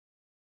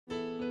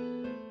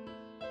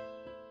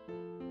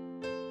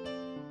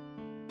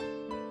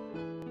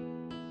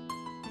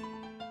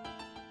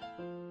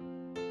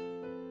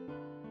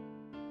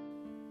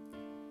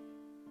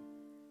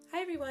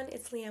everyone,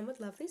 it's Leanne with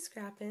Lovely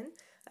Scrappin'.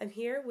 I'm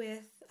here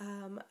with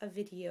a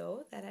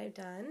video that I've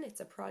done.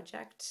 It's a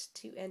project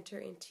to enter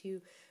into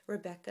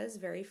Rebeca's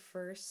very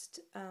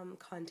first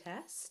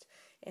contest,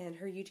 and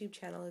her YouTube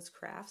channel is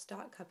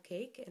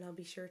CraftsDotCupCake, and I'll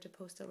be sure to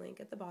post a link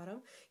at the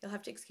bottom. You'll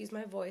have to excuse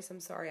my voice. I'm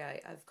sorry,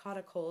 I've caught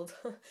a cold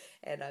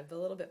and I'm a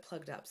little bit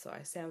plugged up, so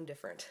I sound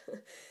different.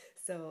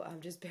 So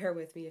just bear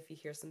with me if you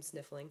hear some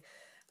sniffling.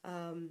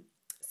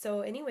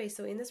 So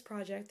in this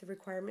project, the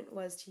requirement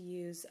was to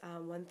use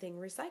one thing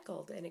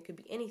recycled, and it could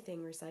be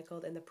anything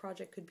recycled, and the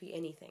project could be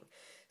anything.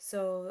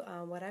 So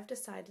what I've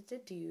decided to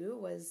do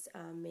was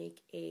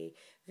make a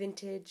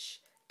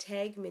vintage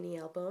tag mini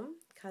album,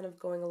 kind of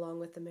going along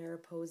with the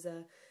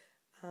Mariposa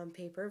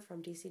paper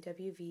from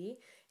DCWV,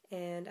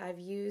 and I've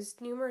used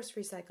numerous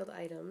recycled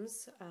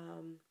items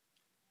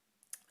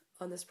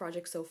on this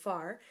project so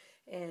far,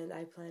 and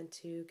I plan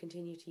to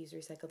continue to use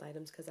recycled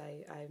items because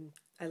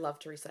I love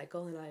to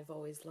recycle, and I've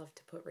always loved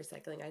to put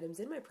recycling items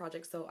in my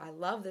project. So I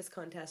love this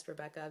contest,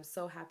 Rebecca. I'm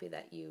so happy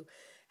that you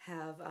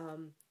have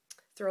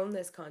thrown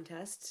this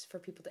contest for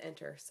people to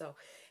enter. So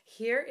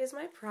here is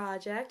my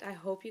project. I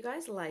hope you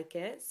guys like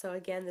it. So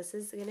again, this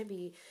is going to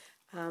be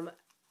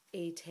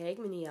a tag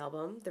mini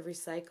album, the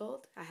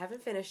recycled. I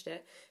haven't finished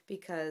it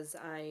because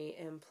I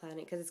am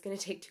planning, because it's going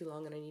to take too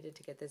long and I needed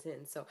to get this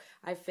in. So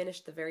I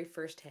finished the very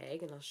first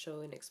tag, and I'll show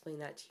and explain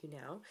that to you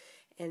now.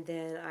 And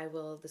then I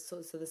will,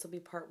 so this will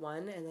be part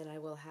 1, and then I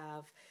will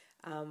have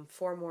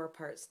 4 more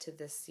parts to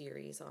this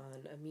series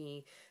on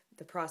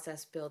the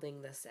process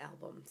building this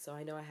album. So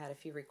I know I had a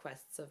few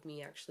requests of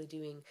me actually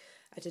doing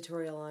a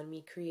tutorial on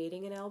me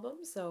creating an album,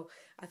 so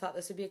I thought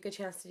this would be a good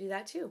chance to do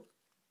that too.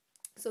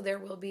 So there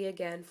will be,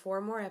 again,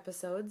 4 more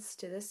episodes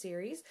to this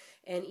series,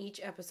 and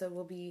each episode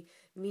will be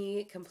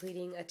me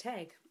completing a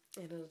tag,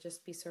 and it'll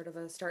just be sort of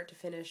a start to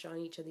finish on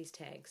each of these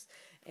tags,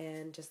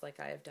 and just like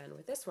I have done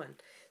with this one.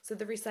 So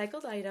the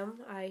recycled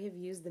item, I have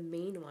used the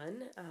main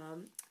one,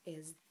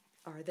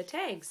 are the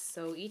tags.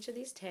 So each of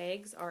these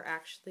tags are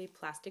actually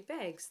plastic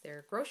bags.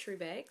 They're grocery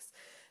bags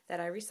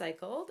that I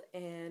recycled,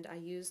 and I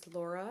used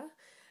Laura.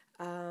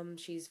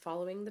 She's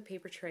following the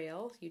Paper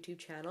Trail YouTube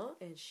channel,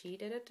 and she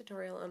did a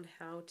tutorial on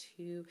how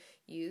to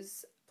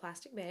use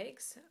plastic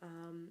bags,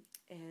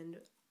 and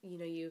you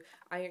know,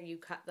 you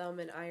cut them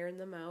and iron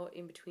them out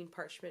in between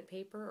parchment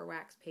paper or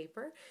wax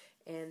paper,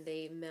 and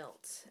they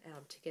melt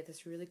to get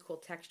this really cool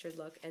textured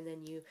look, and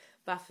then you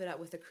buff it up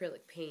with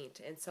acrylic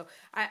paint. And so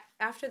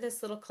after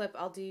this little clip,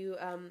 I'll do,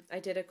 I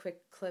did a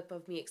quick clip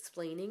of me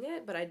explaining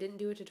it, but I didn't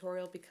do a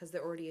tutorial because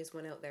there already is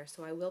one out there.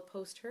 So I will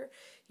post her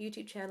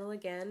YouTube channel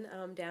again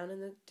down in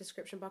the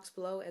description box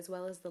below, as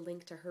well as the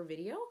link to her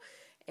video.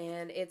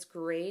 And it's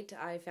great.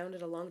 I found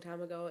it a long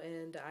time ago,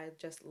 and I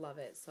just love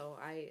it. So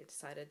I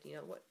decided, you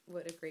know,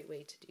 what a great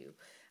way to do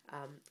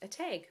a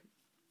tag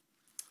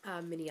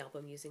mini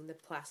album using the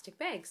plastic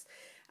bags.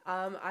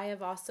 I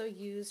have also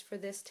used for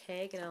this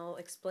tag, and I'll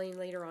explain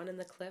later on in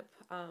the clip,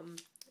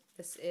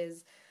 this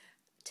is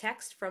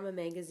text from a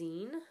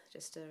magazine,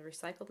 just a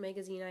recycled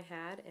magazine I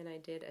had, and I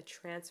did a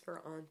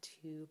transfer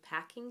onto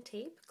packing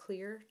tape,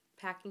 clear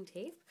packing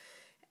tape,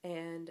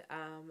 and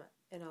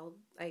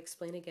I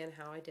explain again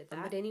how I did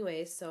that. But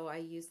anyway, so I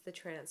used the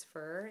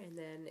transfer, and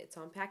then it's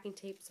on packing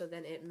tape, so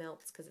then it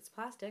melts, because it's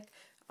plastic,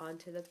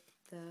 onto the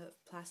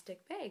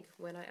plastic bag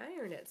when I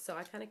iron it. So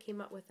I kind of came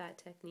up with that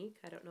technique.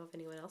 I don't know if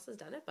anyone else has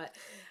done it, but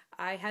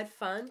I had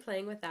fun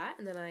playing with that,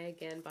 and then I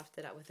again buffed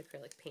it up with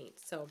acrylic paint.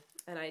 So,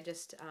 and I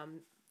just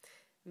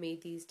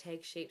made these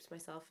tag shapes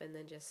myself, and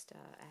then just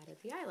added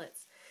the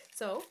eyelets.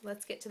 So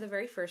let's get to the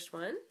very first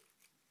one.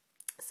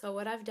 So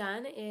what I've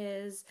done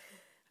is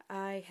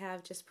I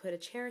have just put a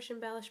cherish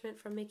embellishment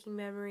from Making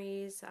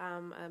Memories,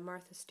 a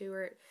Martha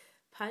Stewart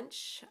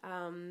punch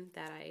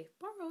that I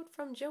borrowed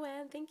from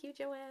Joanne. Thank you,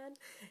 Joanne.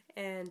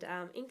 And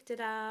inked it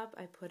up.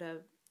 I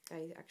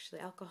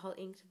actually alcohol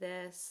inked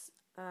this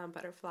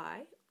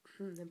butterfly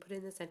and put it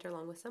in the center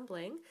along with some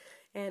bling.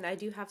 And I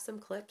do have some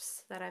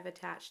clips that I've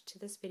attached to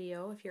this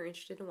video if you're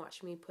interested in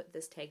watching me put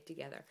this tag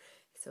together.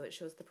 So it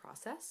shows the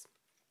process.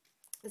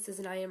 This is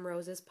an I Am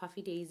Roses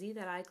Puffy Daisy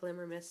that I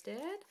glimmer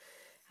misted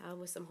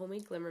with some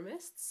homemade glimmer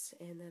mists,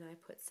 and then I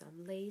put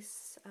some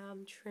lace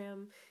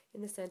trim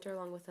in the center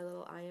along with a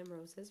little I Am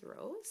Roses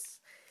rose.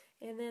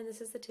 And then this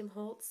is the Tim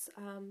Holtz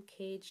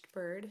caged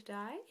bird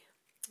die,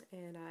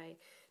 and I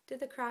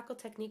did the crackle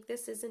technique.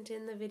 This isn't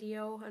in the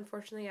video,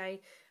 unfortunately. I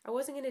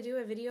wasn't going to do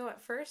a video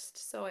at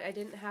first, so I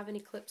didn't have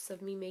any clips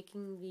of me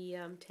making the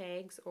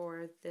tags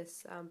or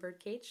this bird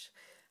cage.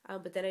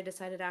 But then I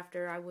decided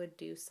after I would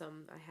do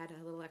some, I had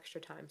a little extra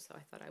time, so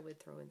I thought I would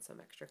throw in some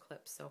extra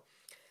clips. So,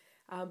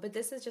 but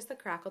this is just the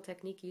crackle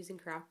technique using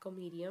crackle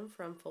medium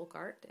from Folk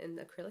Art and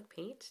acrylic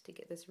paint to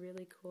get this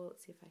really cool,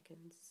 let's see if I can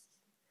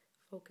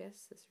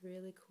focus, this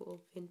really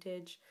cool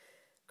vintage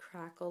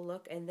crackle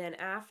look. And then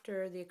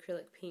after the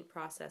acrylic paint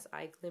process,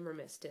 I glimmer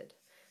misted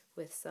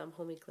with some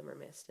homemade glimmer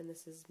mist. And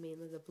this is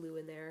mainly the blue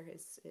in there,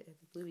 is the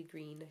bluey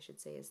green, I should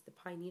say, is the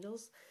Pine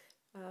Needles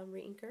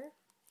reinker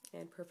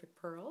and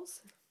Perfect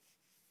Pearls.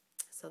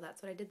 So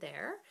that's what I did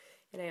there.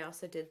 And I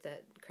also did the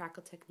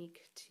crackle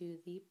technique to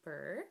the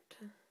bird.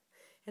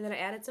 And then I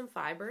added some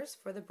fibers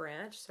for the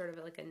branch, sort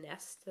of like a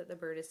nest that the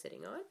bird is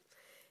sitting on.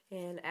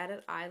 And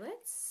added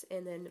eyelets,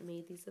 and then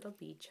made these little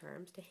bead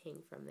charms to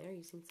hang from there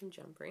using some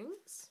jump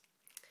rings.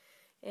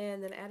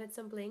 And then added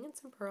some bling and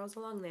some pearls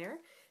along there.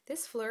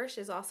 This flourish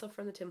is also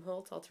from the Tim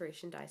Holtz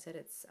Alteration die set.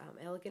 It's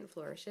Elegant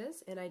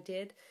Flourishes, and I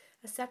did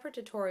a separate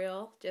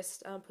tutorial,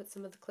 just put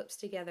some of the clips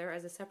together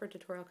as a separate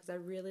tutorial because I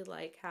really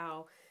like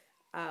how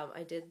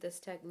I did this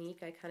technique.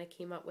 I kind of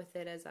came up with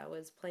it as I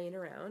was playing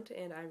around,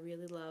 and I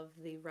really love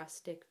the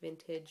rustic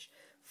vintage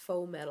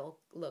faux metal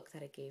look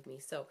that it gave me.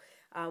 So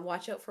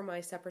watch out for my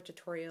separate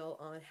tutorial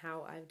on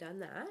how I've done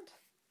that.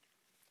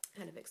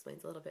 Kind of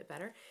explains a little bit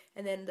better.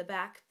 And then the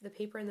back, the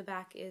paper in the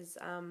back is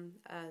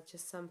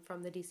just some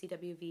from the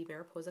DCWV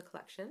Mariposa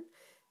collection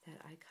that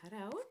I cut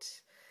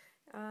out.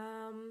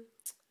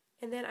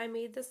 And then I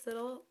made this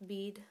little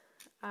bead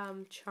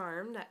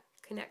charm that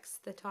connects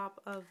the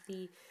top of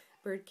the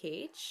bird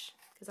cage,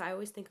 because I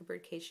always think a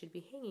bird cage should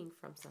be hanging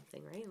from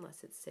something, right,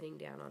 unless it's sitting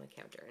down on a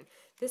counter. And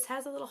this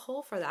has a little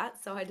hole for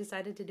that, so I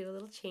decided to do a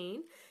little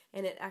chain,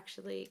 and it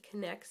actually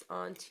connects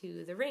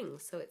onto the ring,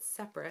 so it's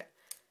separate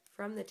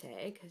from the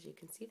tag, as you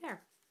can see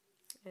there.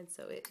 And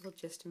so it will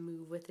just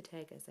move with the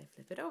tag as I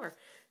flip it over.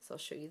 So I'll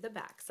show you the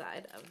back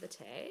side of the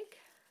tag.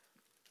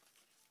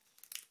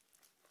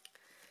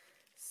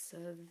 So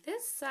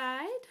this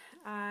side,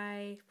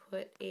 I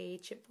put a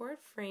chipboard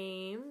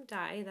frame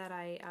die that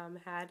I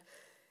had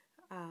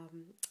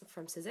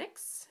from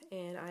Sizzix,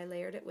 and I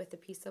layered it with a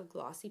piece of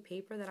glossy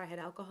paper that I had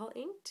alcohol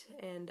inked.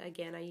 And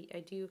again,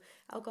 I do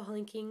alcohol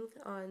inking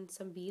on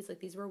some beads, like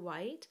these were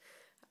white,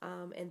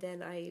 and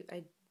then I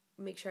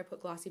make sure I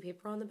put glossy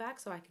paper on the back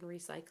so I can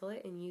recycle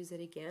it and use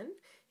it again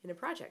in a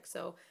project.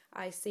 So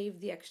I saved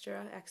the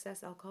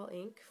excess alcohol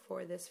ink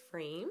for this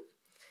frame.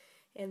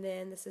 And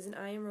then this is an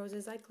I Am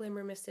Roses. I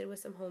glimmer misted with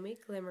some homemade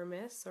glimmer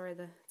mist. Sorry,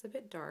 it's a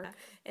bit dark.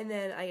 And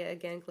then I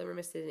again glimmer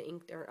misted and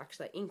inked, or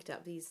actually I inked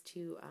up these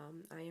two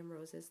I Am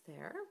Roses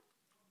there.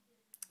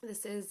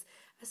 This is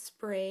a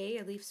spray,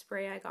 a leaf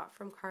spray I got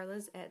from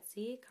Carla's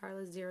Etsy,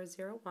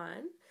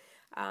 Carla001.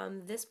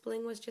 This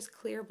bling was just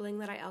clear bling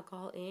that I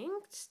alcohol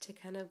inked to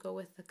kind of go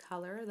with the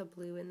color, the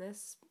blue in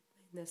this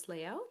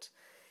layout.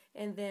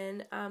 And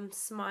then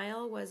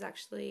Smile was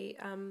actually,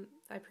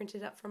 I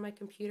printed up from my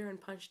computer and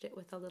punched it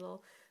with a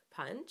little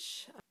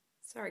punch.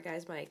 Sorry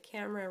guys, my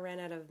camera ran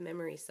out of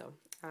memory, so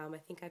I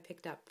think I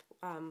picked up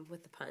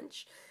with the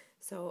punch.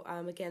 So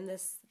again,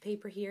 this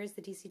paper here is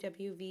the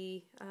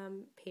DCWV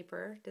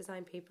paper,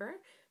 design paper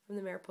from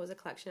the Mariposa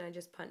collection. I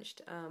just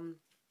punched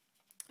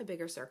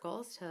bigger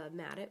circles to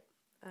matte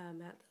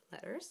the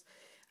letters.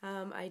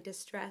 I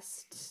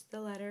distressed the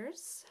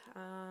letters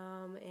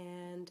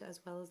and as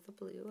well as the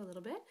blue a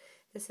little bit.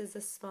 This is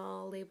a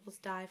small labels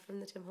die from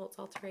the Tim Holtz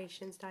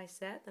Alterations die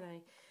set that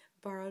I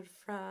borrowed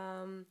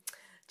from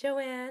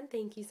Joanne.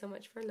 Thank you so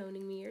much for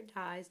loaning me your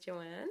dies,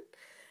 Joanne.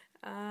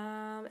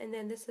 And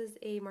then this is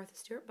a Martha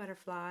Stewart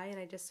butterfly, and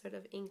I just sort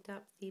of inked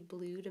up the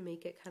blue to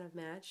make it kind of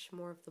match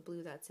more of the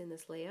blue that's in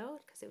this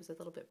layout because it was a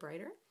little bit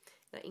brighter.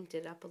 And I inked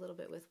it up a little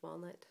bit with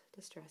walnut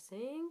distress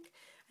ink.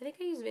 I think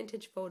I used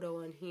Vintage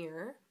Photo on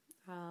here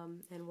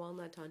and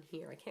walnut on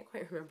here. I can't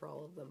quite remember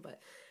all of them,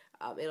 but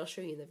it'll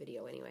show you in the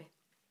video anyway.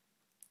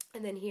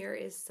 And then here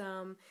is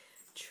some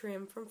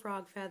trim from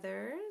Frog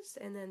Feathers,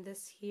 and then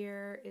this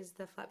here is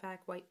the flat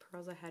back white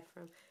pearls I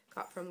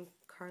got from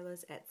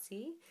Carla's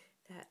Etsy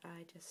that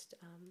I just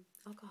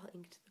alcohol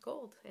inked the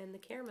gold and the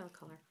caramel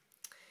color.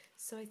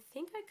 So I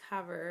think I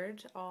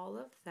covered all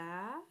of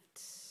that.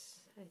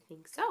 I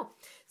think so.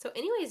 So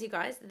anyways, you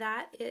guys,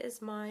 that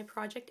is my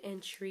project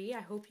entry.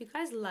 I hope you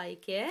guys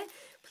like it.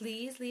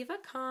 Please leave a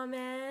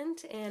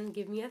comment and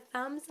give me a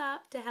thumbs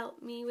up to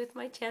help me with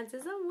my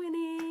chances of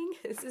winning.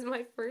 This is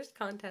my first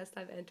contest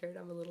I've entered.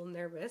 I'm a little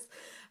nervous,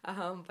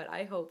 but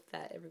I hope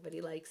that everybody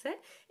likes it.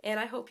 And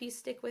I hope you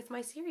stick with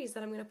my series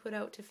that I'm going to put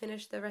out to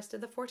finish the rest of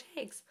the 4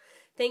 tags.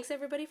 Thanks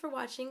everybody for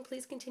watching.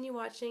 Please continue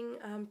watching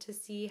to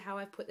see how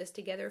I put this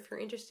together if you're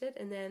interested,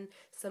 and then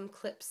some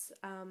clips,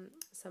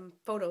 some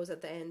photos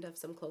at the end of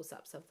some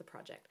close-ups of the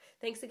project.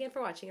 Thanks again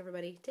for watching,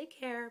 everybody. Take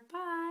care.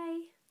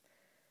 Bye.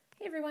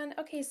 Hey everyone.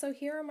 Okay, so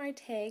here are my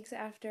tags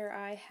after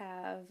I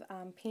have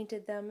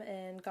painted them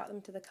and got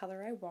them to the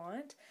color I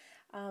want.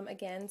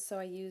 Again, so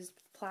I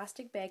used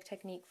plastic bag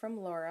technique from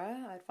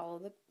Laura. I'd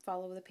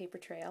follow the paper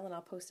trail, and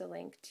I'll post a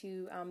link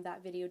to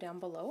that video down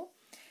below.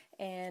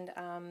 And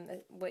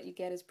what you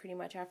get is pretty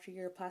much after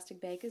your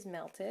plastic bag is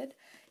melted,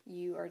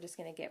 you are just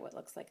going to get what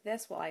looks like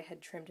this. Well, I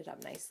had trimmed it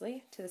up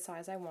nicely to the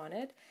size I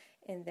wanted,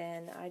 and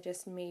then I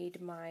just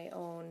made my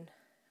own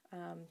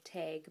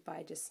tag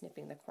by just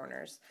snipping the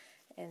corners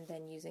and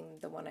then using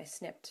the one I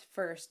snipped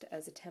first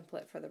as a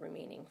template for the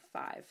remaining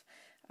 5.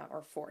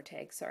 or 4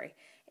 tags, sorry.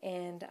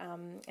 And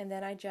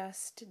then I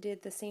just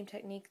did the same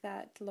technique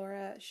that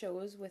Laura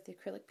shows with the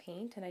acrylic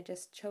paint, and I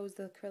just chose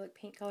the acrylic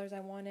paint colors I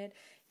wanted.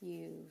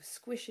 You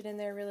squish it in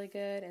there really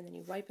good, and then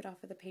you wipe it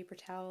off with a paper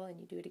towel, and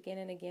you do it again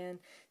and again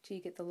till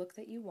you get the look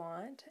that you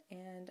want,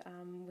 and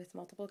with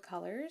multiple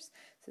colors.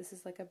 So this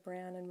is like a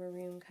brown and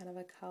maroon kind of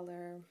a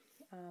color.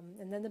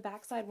 And then the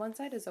back side, one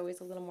side is always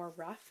a little more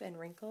rough and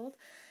wrinkled,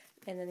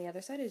 and then the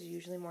other side is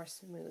usually more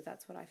smooth.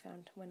 That's what I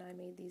found when I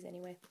made these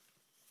anyway.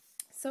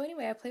 So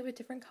anyway, I played with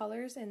different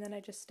colors, and then I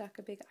just stuck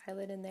a big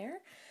eyelet in there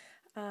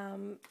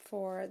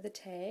for the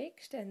tag,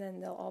 and then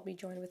they'll all be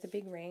joined with a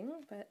big ring,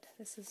 but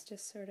this is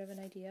just sort of an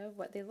idea of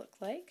what they look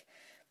like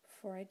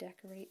before I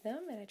decorate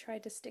them. And I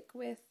tried to stick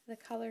with the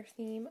color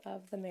theme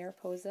of the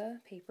Mariposa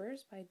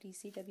papers by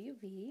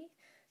DCWV.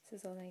 This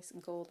is a nice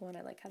gold one.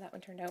 I like how that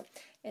one turned out.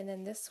 And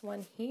then this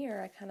one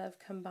here, I kind of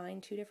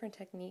combined 2 different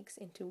techniques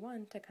into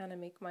one to kind of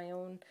make my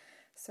own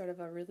sort of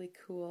a really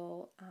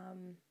cool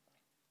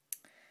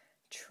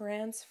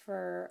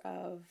transfer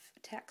of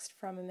text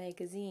from a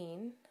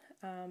magazine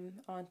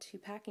onto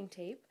packing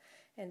tape,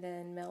 and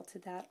then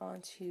melted that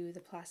onto the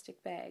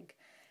plastic bag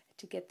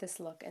to get this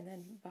look, and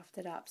then buffed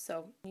it up.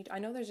 So I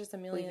know there's just a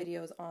million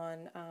videos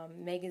on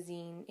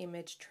magazine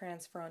image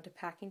transfer onto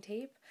packing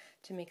tape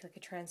to make like a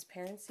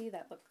transparency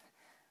that look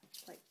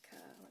like,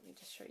 let me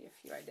just show you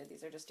a few I did.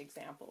 These are just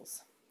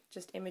examples,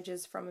 just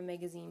images from a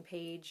magazine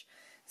page.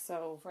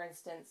 So for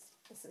instance,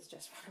 this is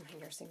just one of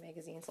my nursing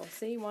magazines. So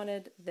say you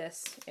wanted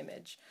this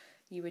image,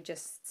 you would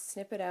just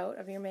snip it out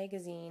of your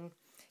magazine.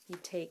 You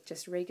take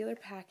just regular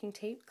packing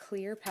tape,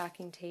 clear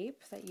packing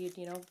tape that you'd,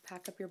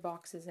 pack up your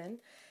boxes in,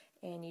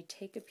 and you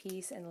take a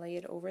piece and lay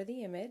it over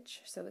the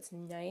image so it's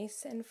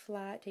nice and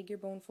flat. Take your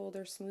bone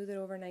folder, smooth it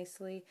over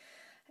nicely,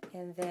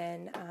 and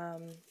then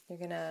you're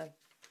going to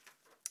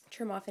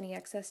trim off any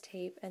excess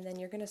tape, and then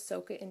you're going to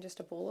soak it in just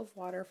a bowl of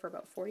water for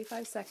about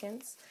 45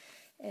 seconds,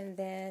 and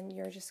then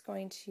you're just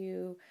going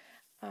to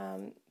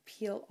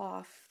peel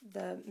off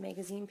the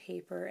magazine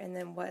paper, and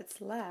then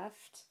what's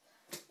left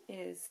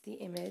is the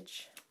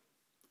image,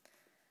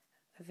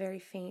 a very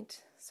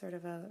faint sort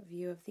of a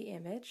view of the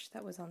image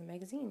that was on the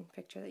magazine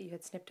picture that you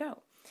had snipped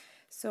out.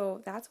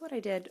 So that's what I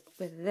did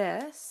with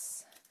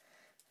this.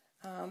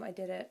 I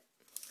did it,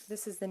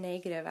 this is the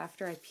negative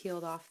after I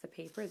peeled off the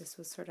paper. This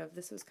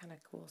was kind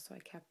of cool, so I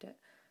kept it.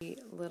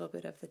 A little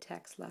bit of the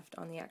text left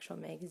on the actual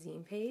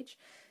magazine page,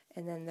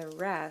 and then the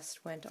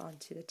rest went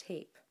onto the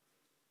tape.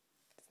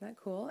 Isn't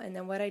that cool? And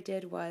then what I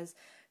did was,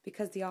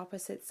 because the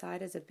opposite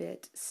side is a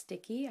bit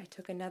sticky, I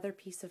took another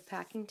piece of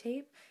packing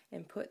tape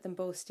and put them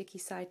both sticky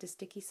side to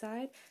sticky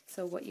side.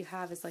 So what you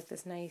have is like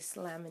this nice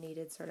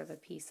laminated sort of a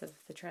piece of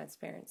the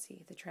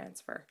transparency, the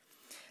transfer.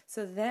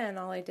 So then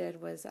all I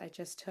did was I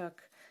just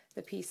took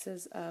the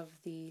pieces of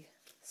the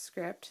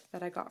script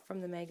that I got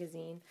from the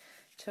magazine,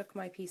 took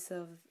my piece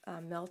of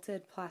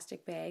melted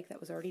plastic bag that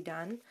was already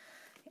done,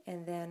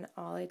 and then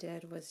all I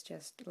did was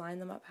just line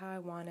them up how I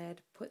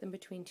wanted, put them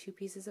between 2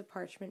 pieces of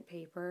parchment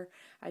paper.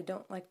 I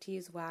don't like to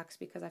use wax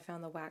because I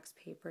found the wax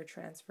paper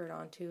transferred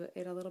onto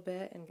it a little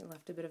bit and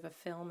left a bit of a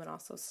film and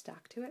also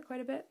stuck to it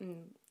quite a bit, and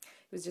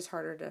it was just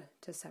harder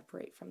to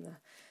separate from the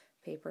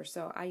paper.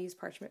 So I use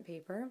parchment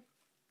paper,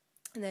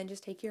 and then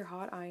just take your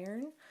hot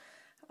iron,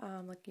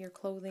 like your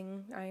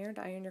clothing iron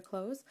to iron your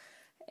clothes,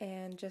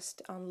 and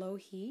just on low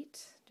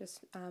heat,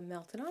 just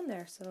melt it on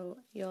there. So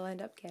you'll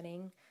end up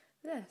getting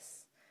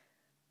this.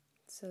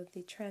 So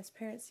the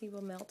transparency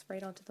will melt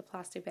right onto the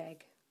plastic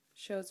bag.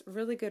 Shows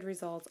really good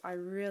results. I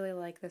really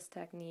like this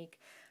technique.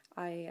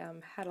 I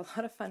had a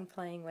lot of fun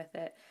playing with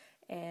it,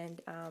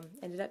 and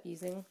ended up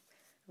using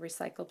a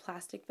recycled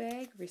plastic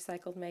bag,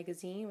 recycled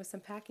magazine with some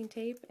packing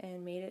tape,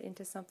 and made it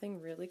into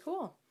something really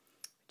cool,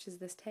 which is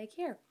this tag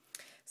here.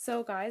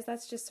 So guys,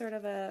 that's just sort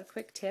of a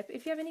quick tip.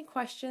 If you have any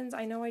questions,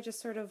 I know I just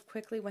sort of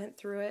quickly went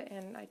through it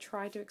and I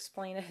tried to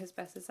explain it as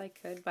best as I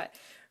could, but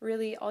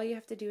really all you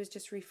have to do is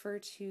just refer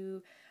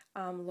to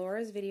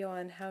Laura's video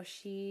on how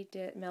she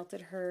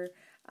melted her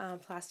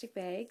plastic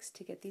bags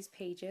to get these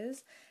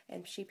pages,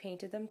 and she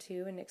painted them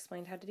too and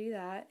explained how to do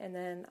that. And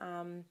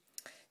then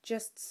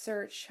just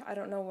search, I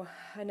don't know,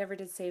 I never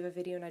did save a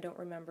video, and I don't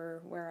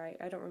remember where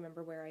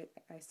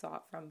I saw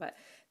it from, but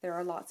there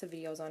are lots of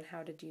videos on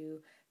how to do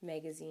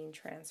magazine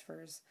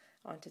transfers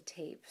onto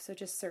tape. So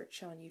just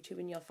search on YouTube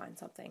and you'll find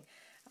something.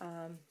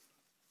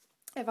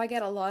 If I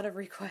get a lot of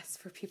requests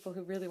for people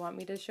who really want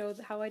me to show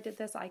how I did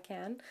this, I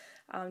can.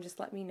 Just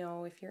let me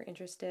know if you're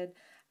interested.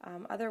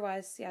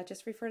 Otherwise, yeah,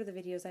 just refer to the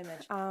videos I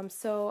mentioned.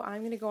 So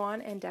I'm going to go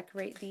on and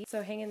decorate these.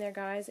 So hang in there,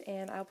 guys,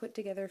 and I'll put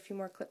together a few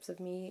more clips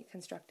of me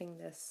constructing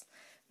this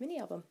mini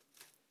album.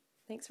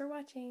 Thanks for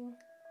watching.